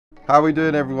How are we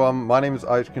doing, everyone? My name is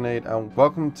IceGrenade and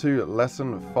welcome to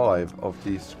lesson 5 of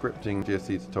the scripting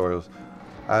GSC tutorials.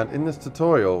 And in this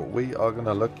tutorial we are going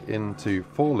to look into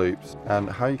for loops and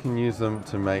how you can use them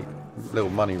to make little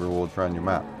money rewards around your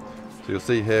map. So you'll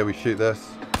see here we shoot this,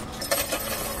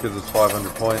 gives us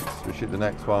 500 points, we shoot the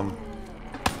next one,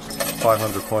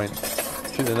 500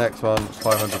 points, shoot the next one,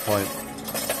 500 points,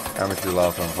 and we shoot the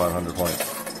last one, 500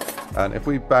 points. And if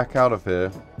we back out of here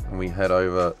and we head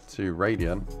over to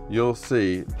Radiant, you'll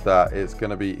see that it's going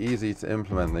to be easy to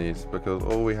implement these because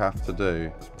all we have to do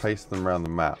is paste them around the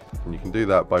map, and you can do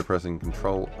that by pressing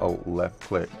Ctrl Alt left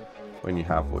click when you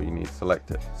have what you need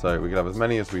selected. So we can have as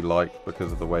many as we like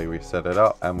because of the way we set it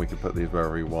up, and we can put these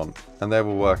wherever we want, and they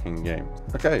will work in game.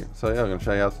 Okay, so yeah, I'm going to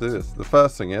show you how to do this. The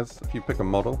first thing is, if you pick a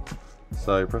model,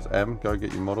 so press M, go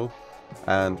get your model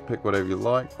and pick whatever you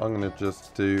like. I'm going to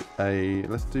just do a,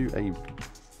 let's do a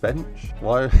bench.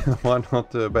 Why not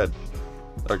do a bench?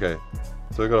 Okay,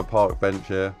 so we've got a park bench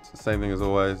here. It's the same thing as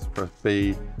always. Press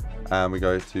B and we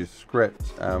go to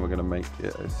script, and we're going to make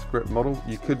it a script model.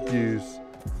 You could use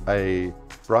a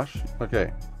brush.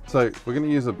 Okay, so we're going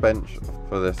to use a bench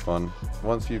for this one.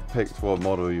 Once you've picked what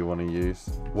model you want to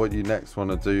use, what you next want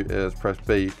to do is press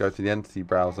B, go to the entity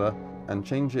browser and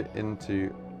change it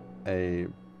into a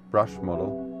brush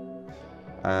model.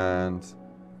 And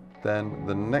then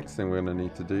the next thing we're going to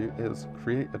need to do is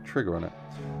create a trigger on it.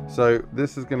 So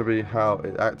this is going to be how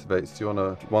it activates. Do you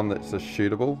want one that's a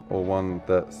shootable or one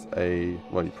that's a,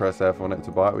 well, you press F on it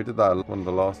to buy it? We did that in one of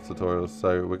the last tutorials,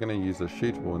 so we're going to use a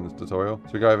shootable in this tutorial.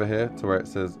 So we go over here to where it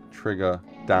says trigger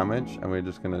damage, and we're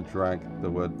just going to drag the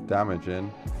word damage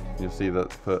in. You'll see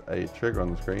that's put a trigger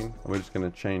on the screen, and we're just going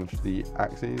to change the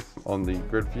axes on the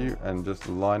grid view and just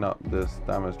line up this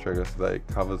damage trigger so that it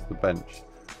covers the bench.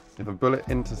 If a bullet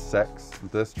intersects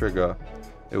this trigger,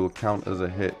 it will count as a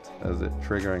hit as it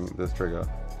triggering this trigger.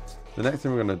 The next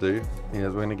thing we're going to do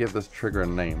is we're going to give this trigger a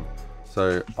name.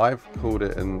 So I've called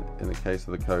it, in the case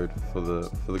of the code for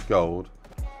the gold,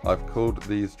 I've called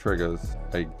these triggers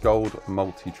a gold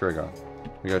multi-trigger.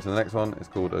 We go to the next one, it's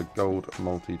called a gold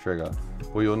multi-trigger.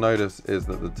 What you'll notice is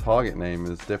that the target name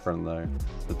is different though.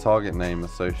 The target name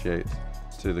associates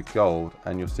to the gold,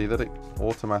 and you'll see that it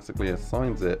automatically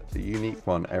assigns it a unique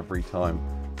one every time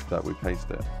that we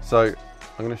paste it. So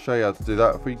I'm going to show you how to do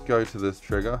that. If we go to this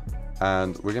trigger,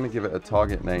 and we're going to give it a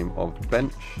target name of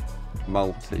bench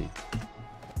multi,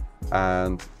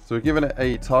 and so we're giving it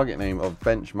a target name of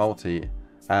bench multi,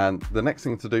 and the next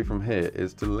thing to do from here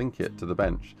is to link it to the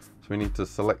bench. So we need to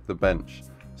select the bench.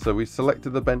 So we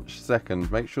selected the bench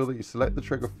second. Make sure that you select the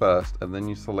trigger first and then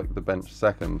you select the bench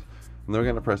second. And then we're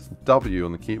going to press W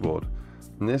on the keyboard,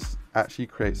 and this actually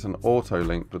creates an auto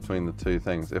link between the two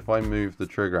things. If I move the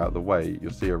trigger out of the way,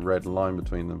 you'll see a red line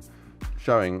between them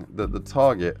showing that the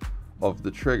target of the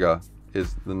trigger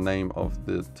is the name of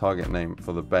the target name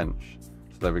for the bench.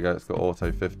 So there we go, it's got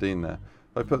auto 15 there.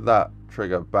 If I put that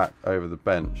trigger back over the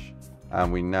bench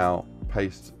and we now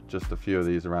paste just a few of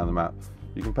these around the map,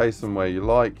 you can paste them where you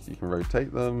like, you can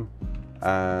rotate them,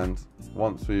 and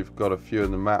once we've got a few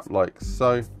in the map like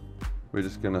so, we're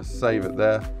just going to save it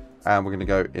there, and we're going to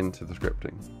go into the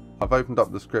scripting. I've opened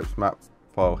up the scripts map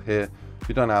file here. If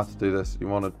you don't know how to do this, you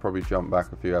want to probably jump back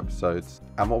a few episodes.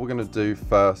 And what we're going to do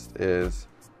first is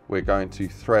we're going to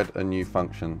thread a new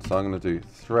function. So I'm going to do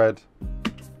thread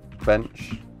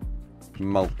bench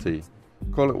multi.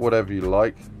 Call it whatever you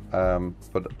like,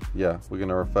 but yeah, we're going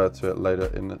to refer to it later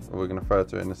we're going to refer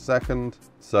to it in a second.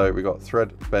 So we got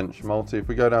thread bench multi. If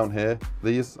we go down here,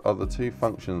 these are the two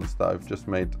functions that I've just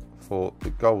made for the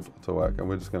gold to work, and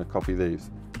we're just going to copy these.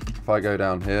 If I go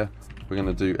down here, we're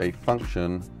going to do a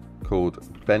function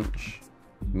called bench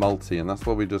multi, and that's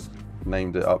what we just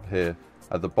named it up here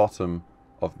at the bottom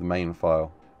of the main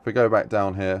file. If we go back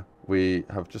down here, we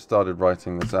have just started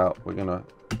writing this out. We're going to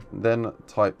then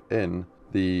type in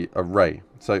the array.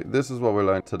 So this is what we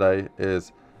learned today,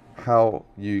 is how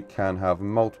you can have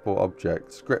multiple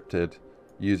objects scripted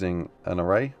using an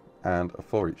array and a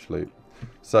for each loop.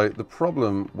 So the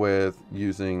problem with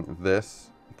using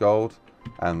this gold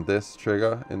and this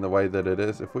trigger in the way that it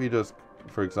is, if we just,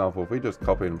 for example, if we just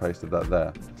copied and pasted that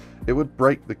there, it would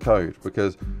break the code,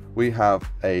 because we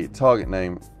have a target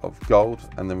name of gold,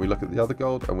 and then we look at the other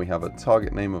gold and we have a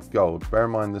target name of gold. Bear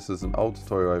in mind, this is an old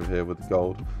tutorial over here with the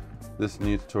gold. This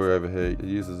new tutorial over here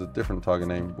uses a different target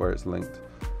name where it's linked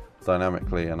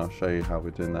dynamically, and I'll show you how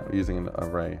we're doing that. We're using an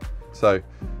array. So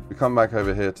we come back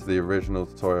over here to the original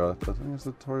tutorial. I think it's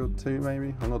tutorial 2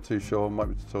 maybe, I'm not too sure, it might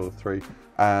be tutorial 3.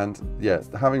 And yeah,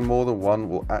 having more than one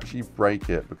will actually break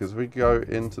it, because if we go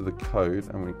into the code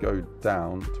and we go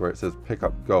down to where it says pick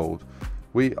up gold,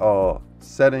 we are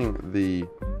setting the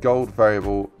gold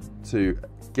variable to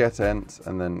getEnt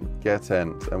and then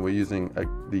getEnt, and we're using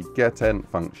the getEnt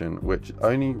function, which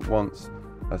only wants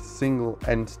a single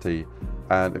entity,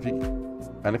 and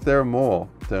if there are more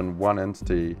than one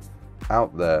entity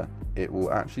out there, it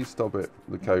will actually stop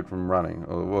the code from running,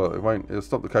 or well, it'll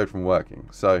stop the code from working.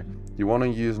 So you want to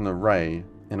use an array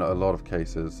in a lot of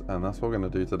cases, and that's what we're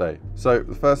going to do today. So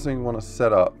the first thing we want to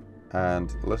set up,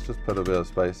 and let's just put a bit of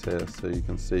space here so you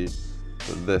can see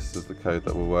that this is the code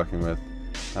that we're working with,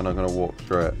 and I'm going to walk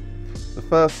through it. The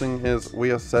first thing is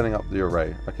we are setting up the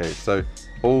array. Okay, so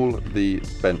all the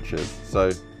benches.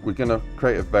 So we're going to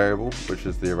create a variable, which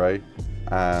is the array,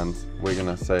 and we're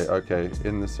going to say, okay,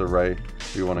 in this array,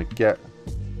 we want to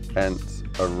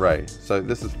getEnt array. So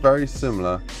this is very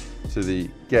similar to the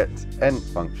getEnt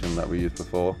function that we used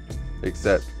before,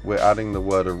 except we're adding the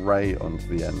word array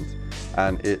onto the end,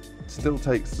 and it still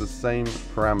takes the same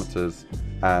parameters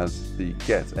as the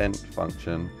getEnt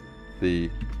function.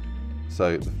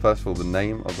 So first of all, the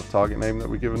name of the target name that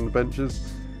we give in the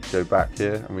benches, go back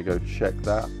here and we go check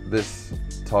that. This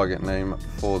target name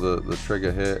for the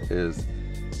trigger here is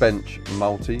bench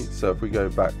multi. So if we go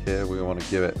back here, we want to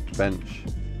give it bench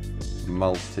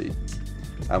multi,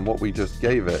 and what we just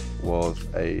gave it was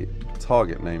a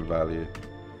target name value.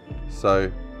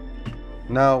 So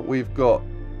now we've got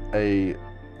a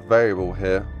variable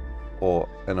here, or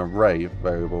an array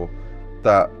variable,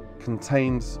 that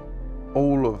contains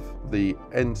all of the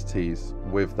entities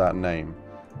with that name.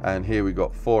 And here we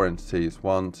got 4 entities,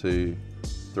 1, 2,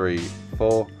 3,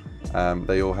 4.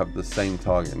 They all have the same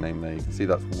target name there. You can see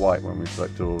that's white when we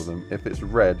selected all of them. If it's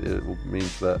red, it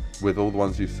means that with all the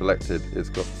ones you selected, it's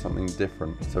got something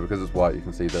different. So because it's white, you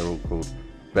can see they're all called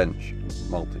bench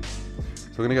multi. So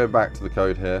we're going to go back to the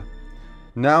code here.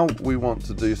 Now we want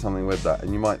to do something with that,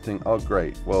 and you might think, oh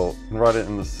great, well, write it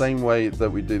in the same way that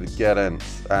we do the getEnt,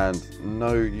 and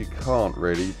no, you can't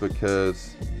really,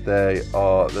 because there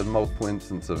are multiple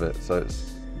instances of it. So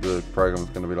the program's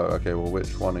going to be like, okay, well,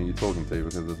 which one are you talking to,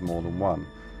 because there's more than one,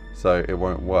 so it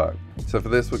won't work. So for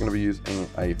this, we're going to be using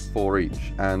a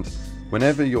Foreach, and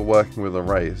whenever you're working with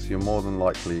arrays, you're more than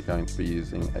likely going to be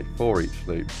using a Foreach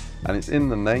loop, and it's in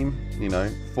the name, you know,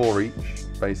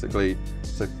 Foreach, basically.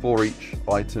 So for each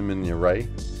item in the array,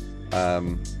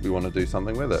 we want to do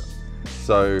something with it.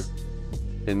 So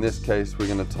in this case, we're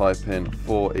going to type in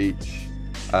for each,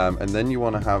 and then you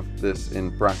want to have this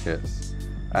in brackets,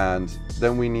 and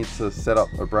then we need to set up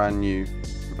a brand new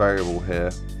variable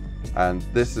here, and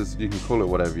this is, you can call it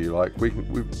whatever you like. We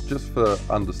just for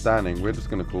understanding, we're just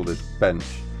going to call this bench,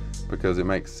 because it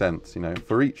makes sense, you know,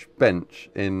 for each bench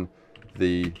in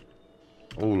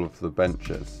all of the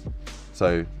benches.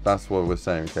 So that's what we're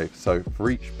saying. Okay, so for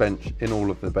each bench in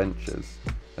all of the benches,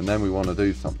 and then we want to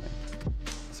do something.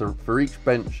 So for each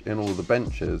bench in all the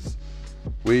benches,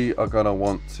 we are going to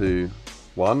want to,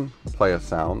 one, play a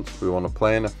sound, we want to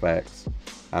play an effect,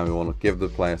 and we want to give the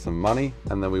player some money,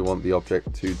 and then we want the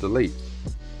object to delete,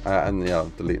 and yeah,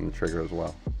 deleting the trigger as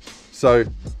well. So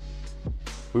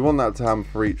we want that to happen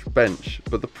for each bench,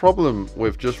 but the problem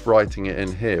with just writing it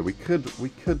in here, we could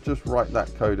just write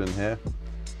that code in here,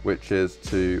 which is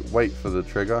to wait for the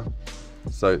trigger.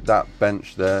 So that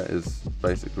bench there is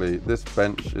basically, this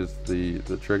bench is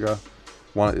the trigger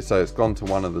one. So it's gone to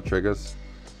one of the triggers,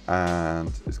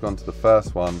 and it's gone to the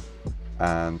first one,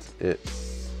 and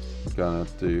it's gonna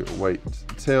do wait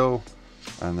till,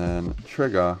 and then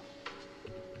trigger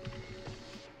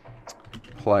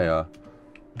player.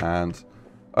 And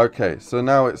okay, so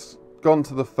now it's gone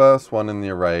to the first one in the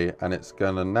array, and it's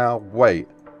gonna now wait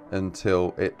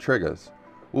until it triggers.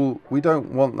 Well, we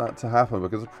don't want that to happen,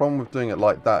 because the problem with doing it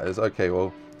like that is, okay,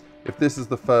 well, if this is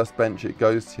the first bench it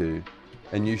goes to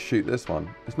and you shoot this one,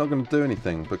 it's not going to do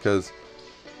anything, because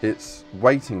it's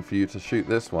waiting for you to shoot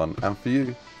this one. And for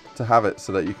you to have it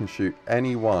so that you can shoot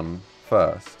any one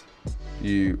first,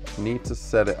 you need to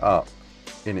set it up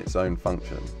in its own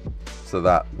function so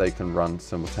that they can run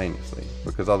simultaneously,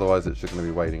 because otherwise it's just going to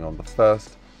be waiting on the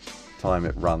first time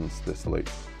it runs this loop.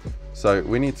 So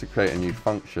we need to create a new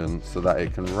function so that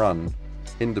it can run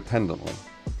independently.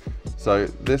 So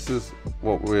this is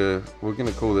what we're going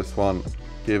to call this one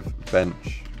give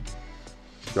bench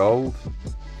gold.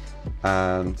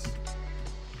 And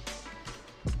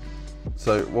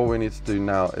so what we need to do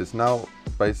now is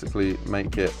basically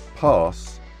make it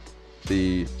pass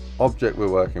the object we're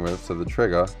working with, so the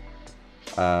trigger,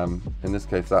 in this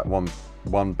case that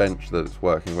one bench that it's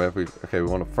working with. We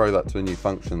want to throw that to a new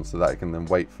function so that it can then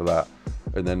wait for that,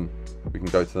 and then we can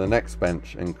go to the next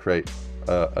bench and create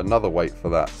another wait for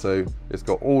that. So it's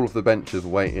got all of the benches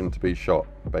waiting to be shot,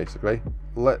 basically.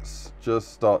 Let's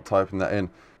just start typing that in.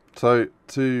 So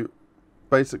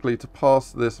basically to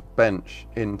pass this bench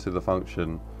into the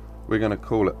function, we're going to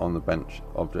call it on the bench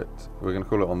object. We're going to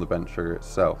call it on the bench trigger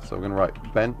itself. So we're going to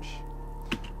write bench,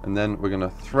 and then we're going to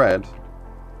thread.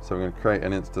 So we're going to create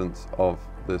an instance of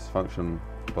this function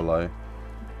below,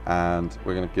 and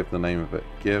we're going to give the name of it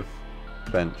give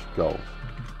bench gold.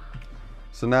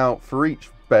 So now for each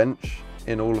bench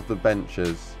in all of the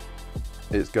benches,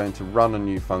 it's going to run a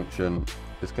new function.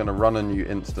 It's going to run a new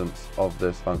instance of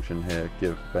this function here,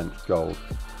 give bench gold.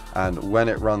 And when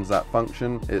it runs that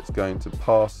function, it's going to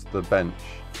pass the bench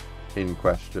in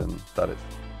question that it's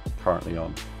currently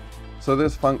on. So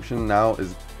this function now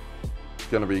is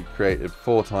going to be created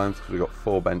 4 times because we've got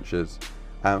 4 benches.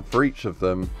 And for each of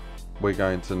them, we're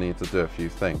going to need to do a few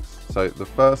things. So the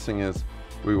first thing is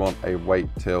we want a wait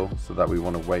till, so that we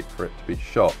want to wait for it to be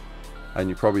shot. And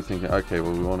you're probably thinking, okay,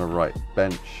 well, we want to write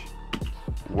bench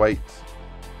wait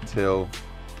till,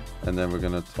 and then we're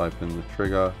going to type in the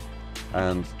trigger,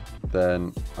 and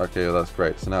then, okay, well, that's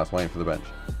great. So now it's waiting for the bench.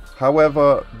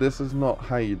 However, this is not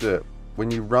how you do it. When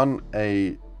you run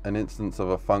an instance of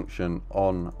a function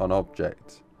on an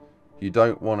object, you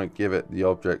don't want to give it the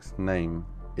object's name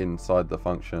inside the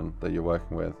function that you're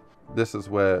working with. This is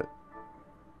where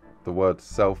the word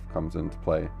self comes into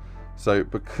play. So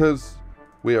because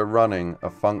we are running a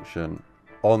function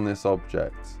on this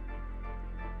object,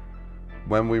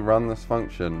 when we run this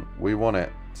function, we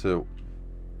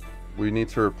need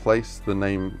to replace the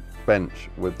name bench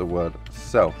with the word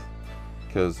self,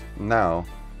 because now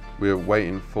we're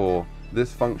waiting for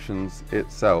this function's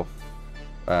itself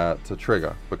to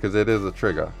trigger, because it is a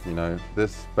trigger. You know,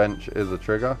 this bench is a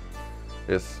trigger.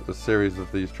 It's a series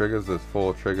of these triggers. There's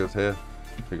 4 triggers here.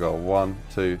 We got 1,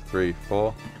 2, 3,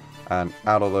 4, and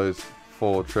out of those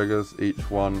 4 triggers, each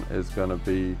one is going to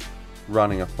be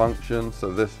running a function.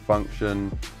 So this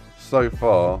function so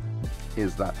far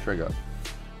is that trigger,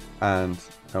 and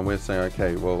we're saying,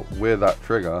 okay, well, we're that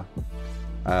trigger.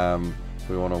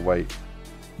 We want to wait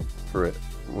for it.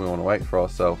 We want to wait for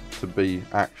ourselves to be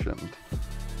actioned.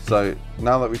 So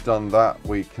now that we've done that,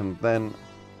 we can then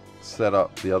set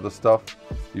up the other stuff.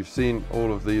 You've seen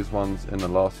all of these ones in the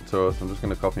last tutorial, so I'm just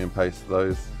going to copy and paste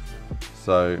those.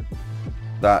 So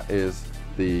that is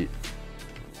the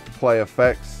play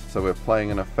effects. So we're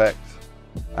playing an effect,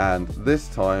 and this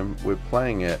time we're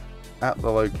playing it at the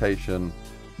location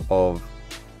of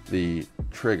the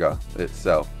trigger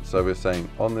itself. So we're saying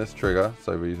on this trigger,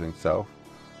 so we're using self,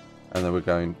 and then we're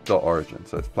going .origin,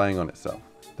 so it's playing on itself.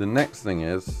 The next thing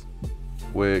is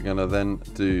we're going to then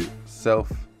do self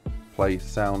play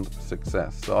sound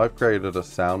success. So I've created a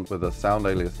sound with a sound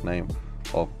alias name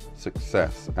of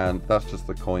success, and that's just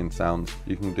the coin sound.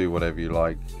 You can do whatever you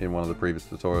like. In one of the previous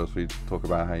tutorials we talk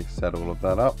about how you set all of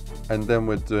that up. And then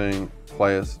we're doing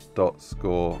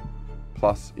players.score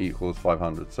plus equals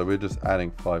 500, so we're just adding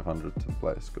 500 to the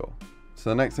player score. So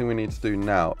the next thing we need to do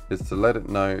now is to let it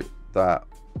know that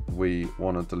we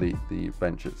want to delete the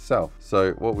bench itself.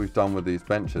 So what we've done with these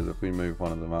benches, if we move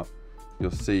one of them up,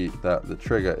 you'll see that the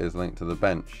trigger is linked to the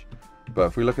bench. But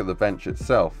if we look at the bench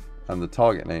itself and the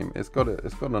target name, it's got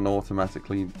an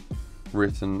automatically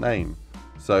written name.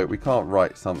 So we can't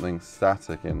write something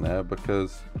static in there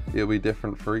because it'll be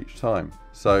different for each time.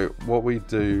 So what we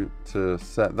do to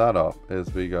set that up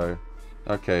is we go,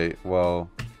 okay, well,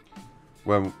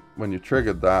 when you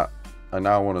triggered that, I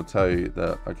now want to tell you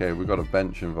that, okay, we've got a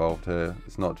bench involved here.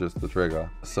 It's not just the trigger.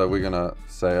 So we're going to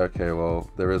say, okay, well,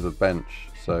 there is a bench.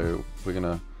 So we're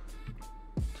going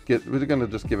to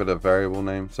just give it a variable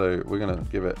name. So we're going to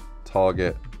give it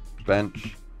target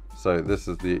bench. So this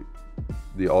is the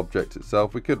object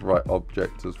itself. We could write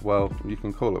object as well. You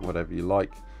can call it whatever you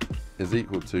like. Is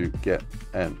equal to get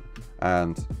n.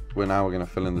 And we're going to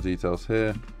fill in the details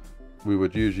here. We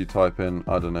would usually type in,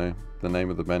 I don't know, the name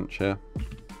of the bench here.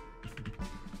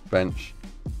 Bench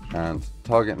and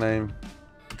target name,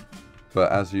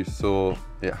 but as you saw,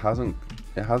 it hasn't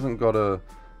got a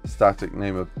static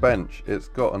name of bench. It's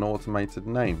got an automated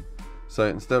name. So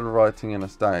instead of writing in a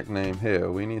static name here,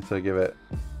 we need to give it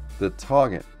the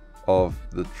target of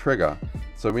the trigger.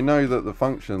 So we know that the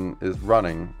function is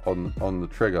running on the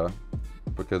trigger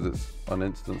because it's an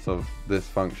instance of this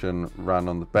function ran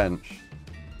on the bench.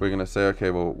 We're going to say,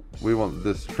 okay, well, we want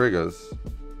this triggers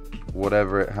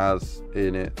whatever it has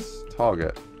in its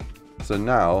target. So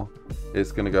now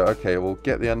it's going to go, okay, we'll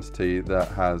get the entity that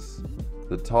has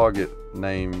the target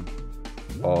name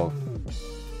of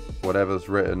whatever's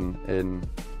written in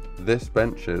this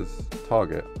bench's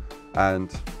target,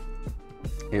 and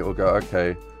it will go,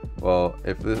 okay, well,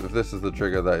 if this is the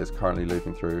trigger that is currently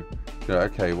looping through, go,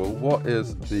 okay, well, what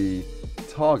is the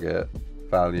target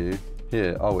value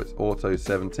here, oh, it's auto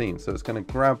 17. So it's going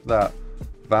to grab that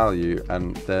value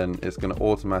and then it's going to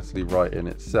automatically write in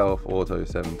itself auto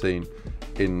 17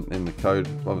 in the code.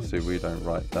 Obviously we don't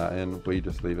write that in, we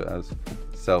just leave it as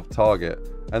self target,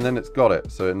 and then it's got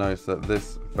it, so it knows that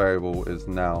this variable is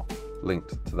now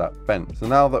linked to that bench. So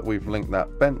now that we've linked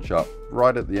that bench up,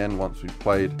 right at the end, once we've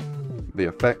played the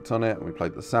effect on it, we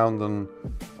played the sound on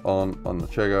the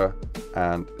trigger,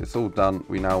 and it's all done,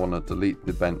 we now want to delete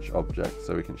the bench object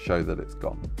so we can show that it's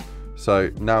gone. So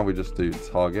now we just do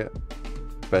target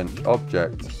bench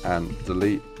object and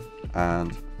delete,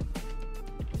 and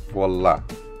voila,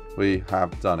 we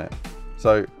have done it.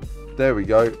 So there we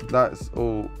go, that's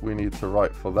all we need to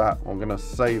write for that. I'm going to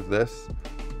save this,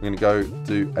 I'm going to go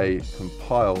do a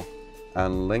compile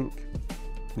and link.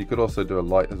 You could also do a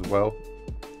light as well,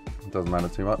 it doesn't matter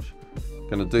too much.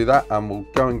 Going to do that and we'll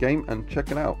go in game and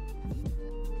check it out.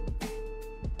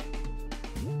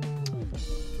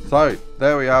 So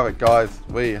there we have it, guys,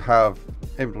 we have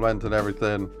implemented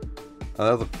everything, and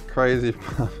there's a crazy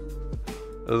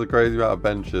amount of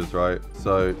benches, right?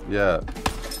 So yeah,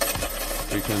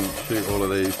 we can shoot all of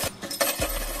these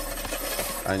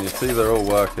and you see they're all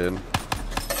working.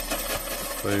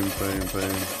 Boom, boom,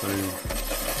 boom, boom.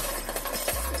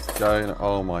 Going,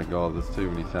 oh my god, there's too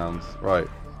many sounds. Right,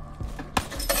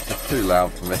 it's too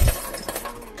loud for me.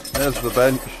 There's the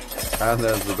bench, and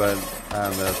there's the bench,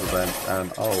 and there's the bench,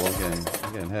 and oh,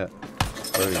 I'm getting hit.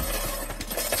 Boom.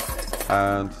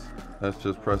 And let's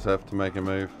just press F to make a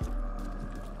move.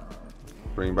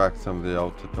 Bring back some of the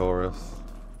old tutorials.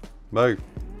 Move.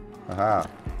 Aha.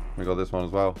 We got this one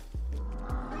as well.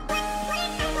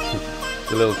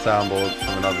 The little soundboard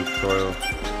from another tutorial.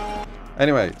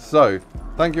 Anyway, so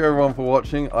thank you everyone for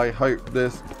watching. I hope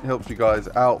this helps you guys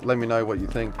out. Let me know what you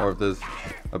think, or if there's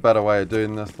a better way of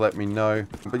doing this, let me know.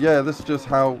 But yeah, this is just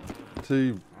how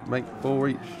to make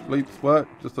Foreach loops work.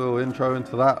 Just a little intro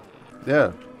into that.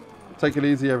 Yeah. Take it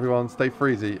easy, everyone. Stay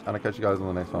freezy, and I'll catch you guys on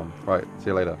the next one. Right, see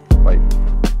you later. Bye.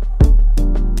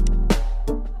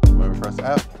 When we press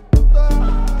F,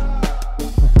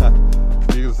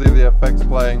 you can see the effects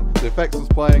playing. The effects was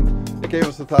playing. It gave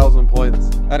us 1,000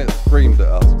 points, and it screamed at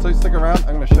us. So stick around.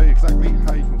 I'm going to show you exactly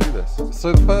how you can do this.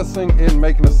 So the first thing in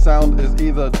making a sound is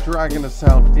either dragging a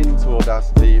sound into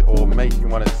Audacity or making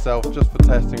one itself. Just for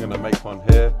testing, I'm going to make one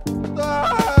here.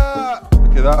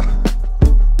 Okay,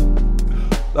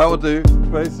 that will do.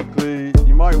 Basically,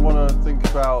 you might want to think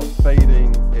about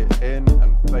fading it in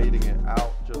and fading it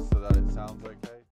out.